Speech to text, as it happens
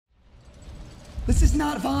This is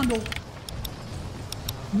not Vandal.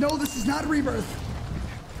 No, this is not Rebirth.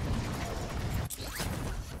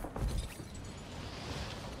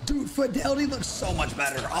 Dude, fidelity looks so much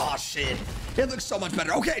better. Oh, shit. It looks so much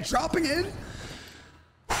better. Okay, dropping in.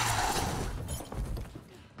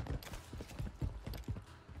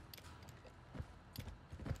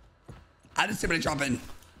 I didn't see anybody drop in.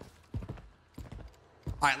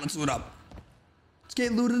 All right, let's loot up. Let's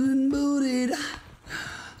get looted and booted.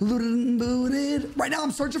 Looted and booted. Right now,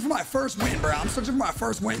 I'm searching for my first win, bro. I'm searching for my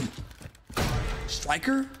first win.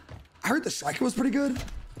 Striker? I heard the Striker was pretty good.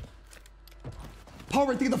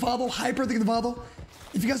 Power, think of the follow. Hyper, think of the follow.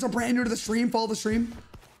 If you guys are brand new to the stream, follow the stream.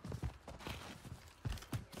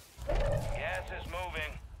 Gas is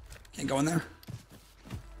moving. Can't go in there.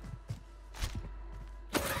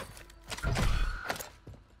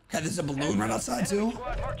 Okay, there's a balloon right outside too.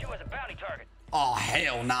 Oh,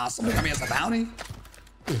 hell nah. Somebody got me as a bounty.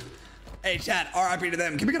 Hey, chat, RIP to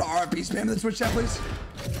them. Can we get an RIP spam in the Twitch chat, please?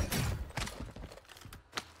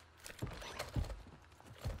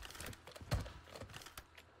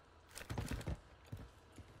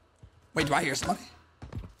 Wait, do I hear somebody?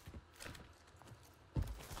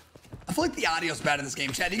 I feel like the audio's bad in this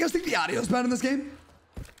game, chat. Do you guys think the audio's bad in this game?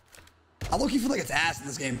 I low-key feel like it's ass in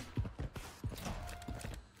this game.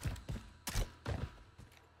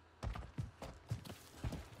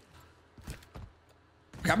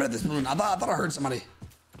 Okay, I'm at this balloon. I thought I heard somebody.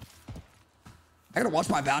 I gotta watch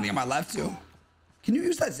my bounty on my left too. Can you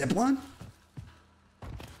use that zip line?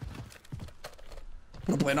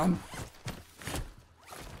 Put a blade on.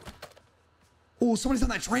 Oh, somebody's on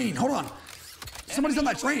that train. Hold on. Somebody's on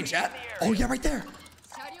that train, chat. Oh, yeah, right there.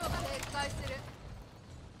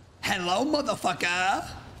 Hello, motherfucker.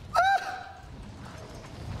 Ah!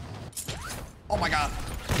 Oh, my God.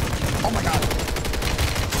 Oh, my God.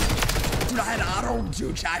 Dude, I had auto.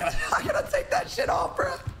 Dude, chat, I gotta take that shit off,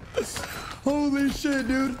 bro. Holy shit,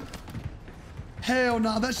 dude. Hell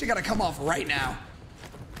no. That shit gotta come off right now.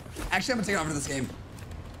 Actually, I'm gonna take it off for this game.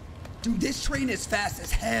 Dude, this train is fast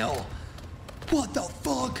as hell. What the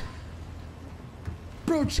fuck?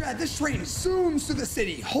 Bro, chat, this train zooms through the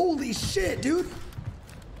city. Holy shit, dude.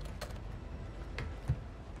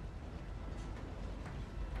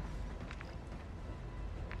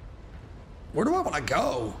 Where do I want to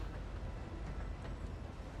go?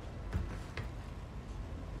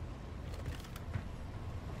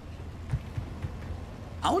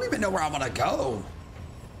 I don't even know where I want to go.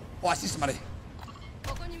 Oh, I see somebody.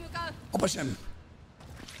 I'll push him.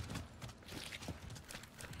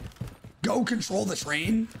 Go control the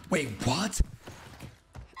train? Wait, what?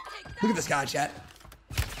 Look at this guy, chat.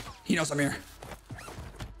 He knows I'm here.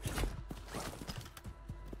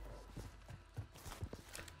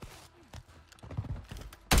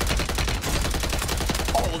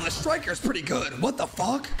 Oh, the Striker's pretty good. What the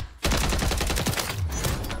fuck?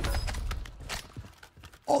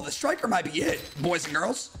 Oh, the Striker might be it, boys and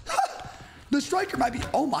girls. The Striker might be.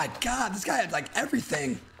 Oh my God, this guy had like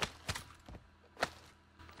everything.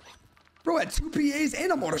 Bro had 2 PAs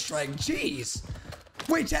and a mortar strike. Jeez.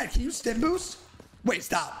 Wait, Chad, can you stim boost? Wait,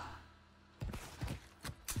 stop.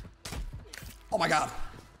 Oh my God.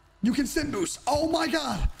 You can stim boost. Oh my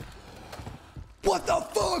God. What the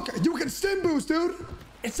fuck? You can stim boost, dude.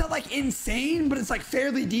 It's not like insane, but it's like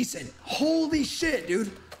fairly decent. Holy shit,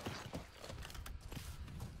 dude.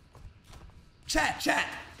 Chat.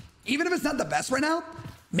 Even if it's not the best right now,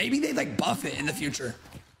 maybe they like buff it in the future.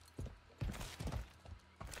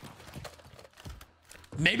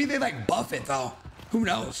 Maybe they like buff it though. Who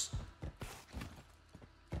knows?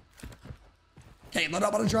 Okay, let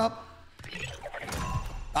up on a drop.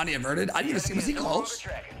 Bounty averted. I didn't even see. Was he close?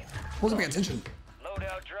 Wasn't paying attention.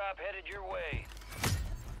 Loadout drop headed your way.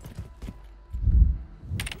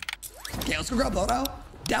 Okay, let's go grab loadout.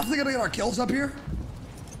 Definitely gonna get our kills up here.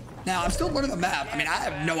 Now, I'm still learning the map. I mean, I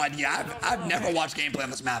have no idea. I've never watched gameplay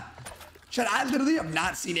on this map. Shit, I literally have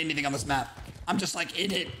not seen anything on this map. I'm just like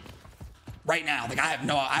in it right now. Like I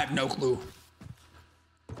have no clue.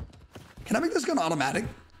 Can I make this gun automatic?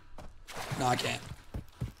 No, I can't.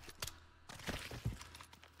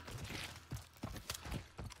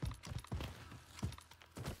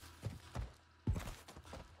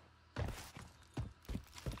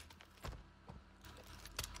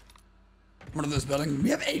 One of those buildings. We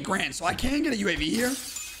have 8 grand, so I can get a UAV here.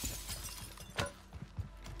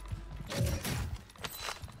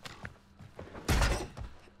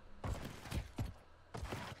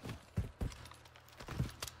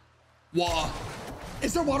 Whoa.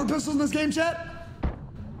 Is there water pistols in this game, chat?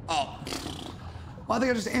 Oh. Well, I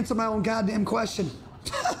think I just answered my own goddamn question.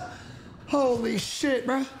 Holy shit,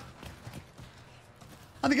 bro.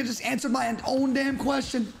 I think I just answered my own damn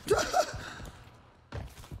question.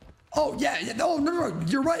 Oh, yeah. No, no,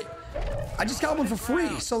 you're right. I just got one for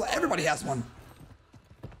free, so everybody has one.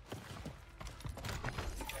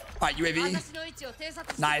 All right,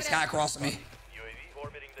 UAV. Nice, guy across from me.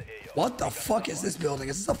 What the fuck is this building?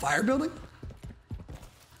 Is this a fire building?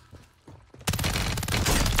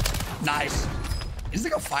 Nice. Is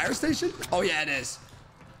it like a fire station? Oh, yeah, it is.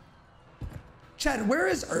 Chad, where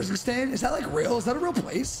is Urzikstan? Is that like real? Is that a real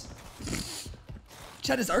place?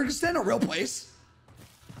 Chad, is Urzikstan a real place?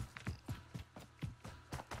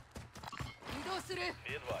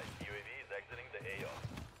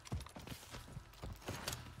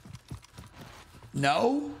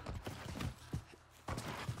 No?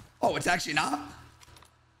 Oh, it's actually not?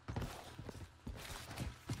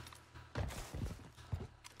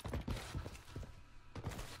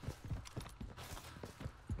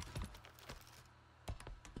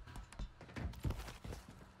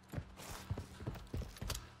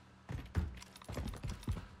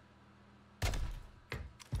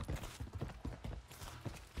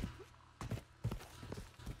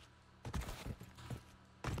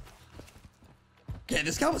 Okay,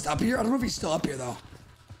 this guy was up here. I don't know if he's still up here, though.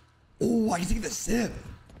 Oh, I can take the zip.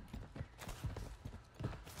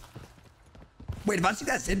 Wait, if I see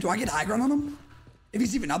that zip, do I get high ground on him? If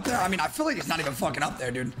he's even up there? I mean, I feel like he's not even fucking up there,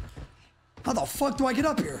 dude. How the fuck do I get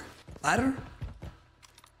up here? Ladder?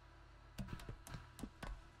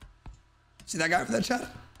 See that guy for that chat?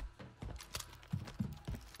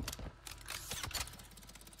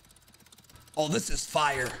 Oh, this is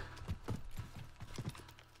fire.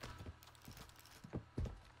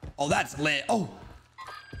 Oh, that's lit. Oh.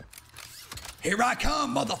 Here I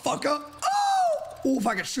come, motherfucker. Oh! Oh, if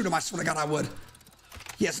I could shoot him, I swear to God I would.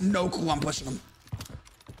 He has no clue I'm pushing him.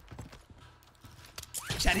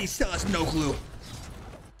 Chad, he still has no clue.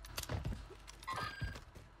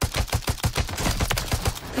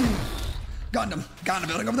 Gunned him. Got in the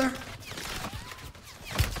building over there.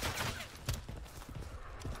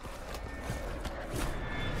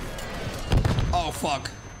 Oh,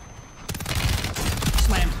 fuck.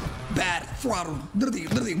 Slammed. Bad. Throttle.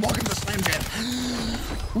 Literally walking to the slam jam.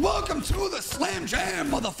 Welcome to the slam jam,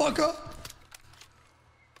 motherfucker.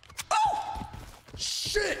 Oh!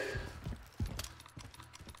 Shit.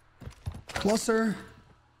 Closer.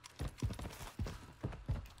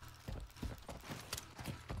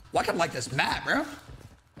 Well, I kind of like this map, bro.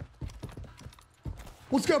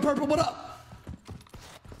 Let's go, Purple. What up?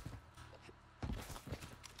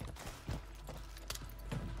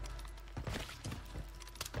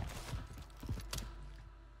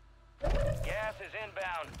 Gas is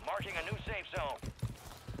inbound, marking a new safe zone.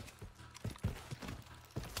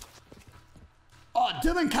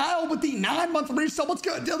 Dylan Kyle with the 9-month resub. What's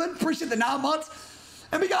good, Dylan? Appreciate the 9 months.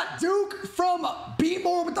 And we got Duke from Be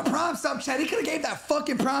More with the Prime sub chat. He could have gave that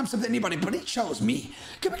fucking Prime sub to anybody, but he chose me.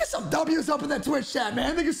 Can we get some W's up in that Twitch chat,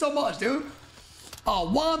 man? Thank you so much, dude.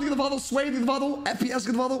 Juan, thank you for the follow. Sway, thank you for the follow. FPS, thank you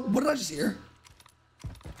for the follow. What did I just hear?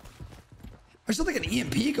 I still think an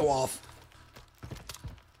EMP go off.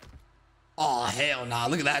 Oh, hell nah.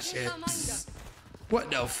 Look at that shit. What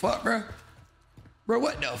the fuck, bro? Bro,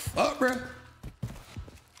 what the fuck, bro?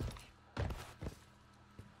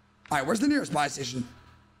 All right, where's the nearest buy station?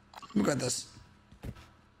 Look at this.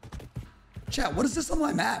 Chat, what is this on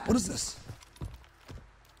my map? What is this?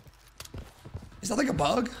 Is that like a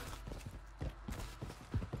bug?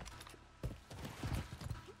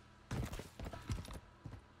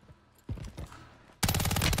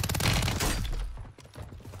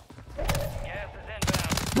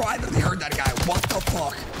 Bro, I literally heard that guy. What the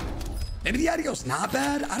fuck? Maybe the audio's not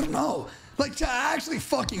bad? I don't know. Like, I actually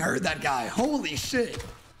fucking heard that guy. Holy shit.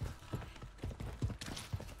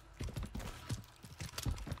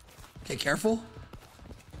 Okay, careful.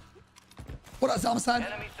 What else, homicide?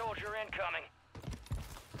 Enemy soldier incoming.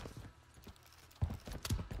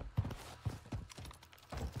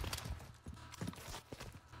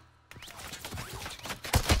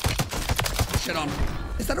 Shit on.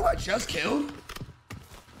 Is that who I just killed?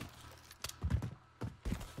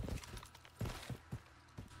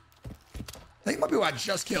 I think it might be who I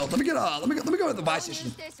just killed. Let me go to the buy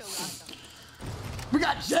station. We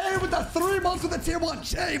got Jay with the 3 months with the tier 1.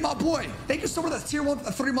 Jay, my boy. Thank you so much for the tier 1 for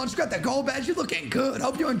the 3 months. You got that gold badge. You looking good.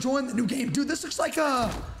 Hope you're enjoying the new game. Dude, this looks like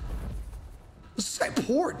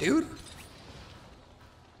port, dude.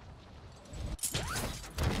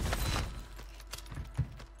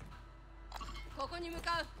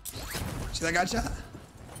 See that guy, chat?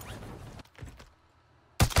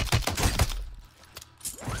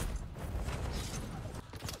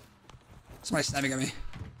 Somebody's snapping at me.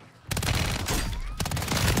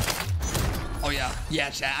 Oh, yeah. Yeah,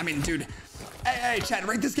 chat. I mean, dude. Hey, chat,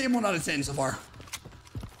 rate this game 1 out of 10 so far.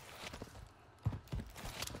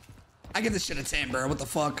 I give this shit a 10, bro. What the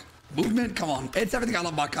fuck? Movement? Come on. It's everything I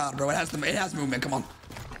love about COD, bro. It has movement. Come on.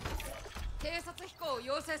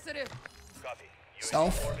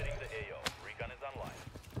 Self.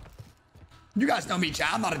 You guys know me, chat.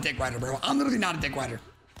 I'm not a dick rider, bro. I'm literally not a dick rider.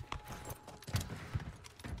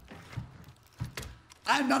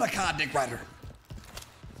 I'm not a COD dick rider.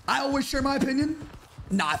 I always share my opinion.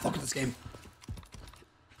 Nah, I fuck with this game.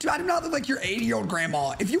 Dude, I do not look like your 80-year-old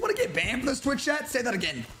grandma. If you want to get banned for this Twitch chat, say that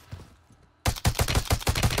again.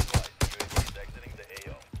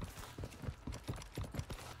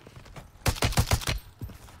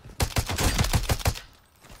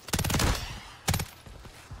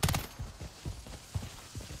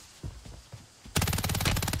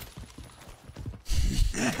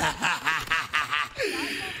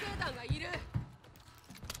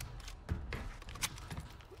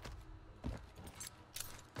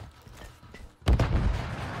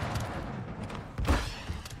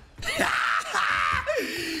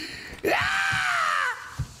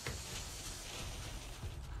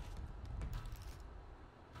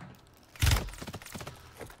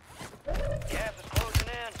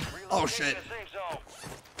 Oh shit.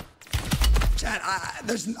 Chat,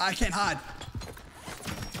 I can't hide.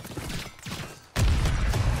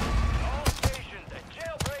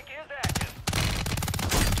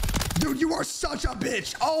 Dude, you are such a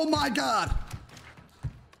bitch. Oh my god.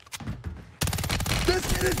 This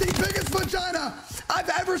kid is the biggest vagina I've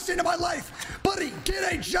ever seen in my life. Buddy,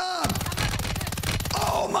 get a job.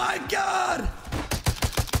 Oh my god.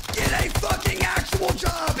 Get a fucking actual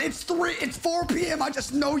job. It's 4 p.m. I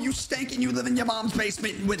just know you stink and you live in your mom's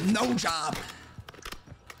basement with no job.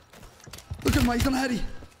 Look at him, he's on a heady.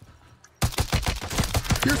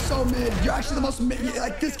 You're so mid. You're actually the most mid.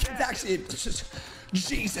 Like, this kid's actually just,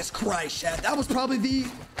 Jesus Christ, Chad. That was probably the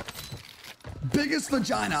biggest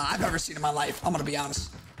vagina I've ever seen in my life. I'm gonna be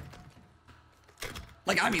honest.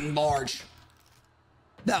 Like, I mean large.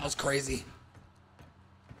 That was crazy.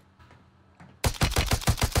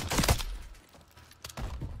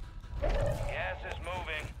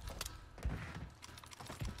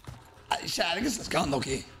 Chad, I guess it's gone,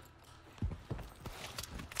 low-key.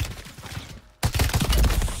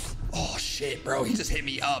 Oh, shit, bro. He just hit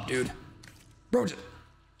me up, dude. Bro, just...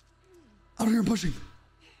 I don't hear him pushing.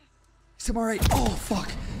 He's all right. Oh, fuck.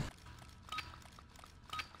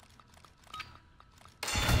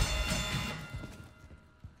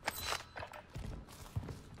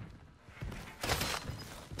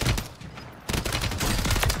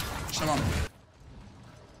 Shut up.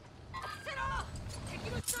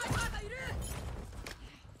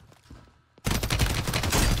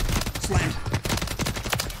 Slammed.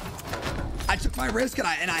 I took my risk and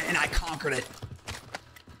I conquered it.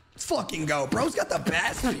 Let's fucking go. Bro's got the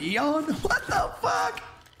best neon. What the fuck?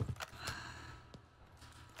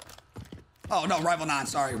 Oh no, rival 9,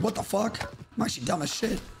 sorry. What the fuck? I'm actually dumb as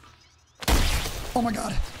shit. Oh my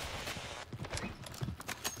god.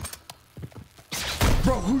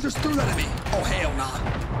 Bro, who just threw that at me? Oh hell nah.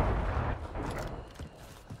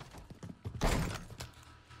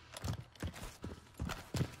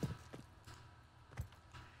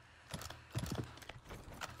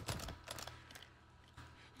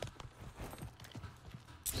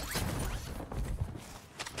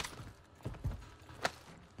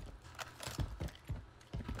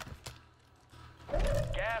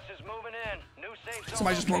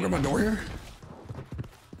 Somebody just broke up my door here?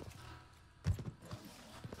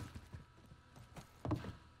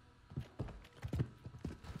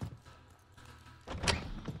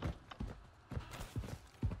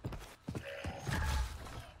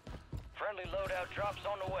 Friendly loadout drops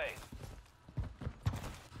on the way.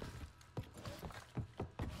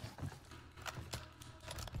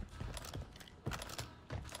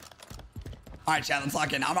 All right, Chad, let's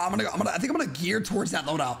lock in. I think I'm gonna gear towards that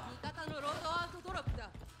loadout.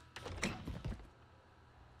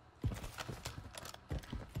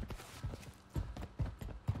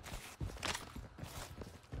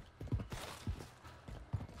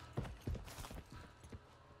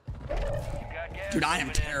 Dude, I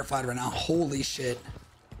am terrified right now. Holy shit.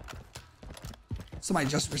 Somebody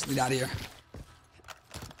just recently died here.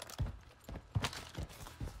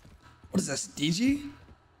 What is this? DG?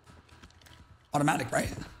 Automatic, right?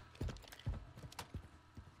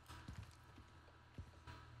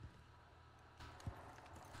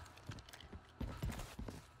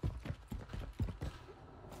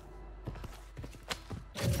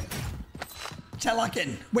 Chat, lock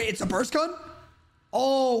in. Wait, it's a burst gun?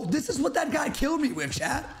 Oh, this is what that guy killed me with,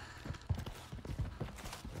 chat.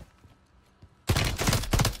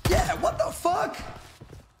 that? What the fuck?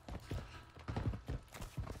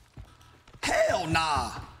 Hell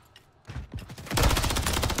nah.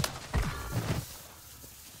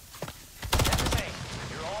 Hey,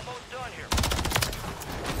 you're almost done here.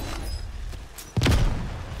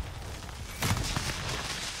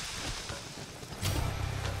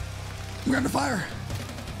 We're under fire.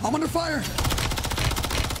 I'm under fire.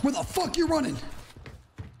 Where the fuck you running?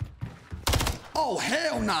 Oh,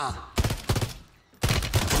 hell nah.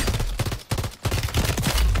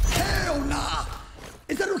 Hell nah.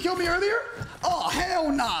 Is that who killed me earlier? Oh,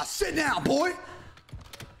 hell nah. Sit down, boy.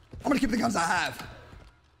 I'm gonna keep the guns I have.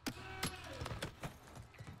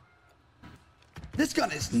 This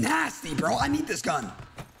gun is nasty, bro. I need this gun.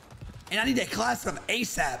 And I need a class of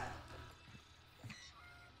ASAP.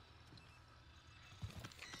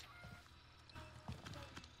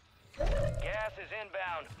 Gas is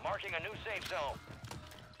inbound, marking a new safe zone.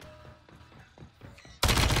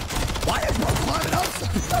 Why is bro climbing up?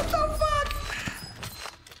 What the fuck?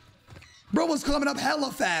 Bro was climbing up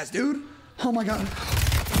hella fast, dude. Oh my god.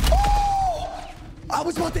 Oh! I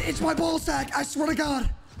was about to itch my ball sack. I swear to God.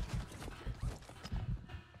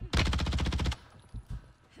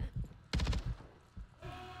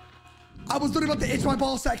 I was literally about to itch my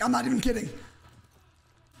ball sack. I'm not even kidding.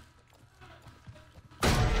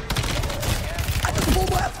 I just pulled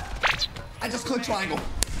left. I just clicked triangle.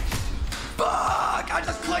 Fuck! I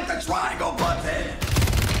just clicked the triangle button.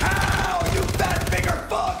 Ow, you fat finger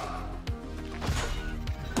fuck!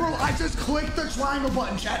 Bro, I just clicked the triangle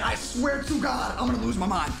button, chat. I swear to God, I'm gonna lose my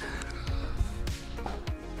mind.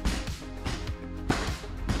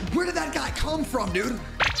 Where did that guy come from, dude?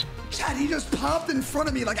 Chat, he just popped in front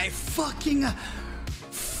of me like a fucking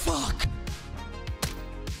fuck.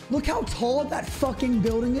 Look how tall that fucking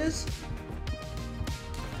building is.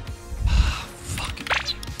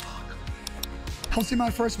 That was my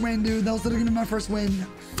first win, dude. That was literally gonna be my first win.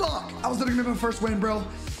 Fuck! I was literally gonna be my first win, bro.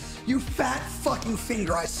 You fat fucking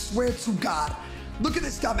finger, I swear to God. Look at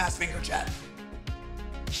this dumbass finger, chat.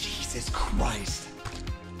 Jesus Christ.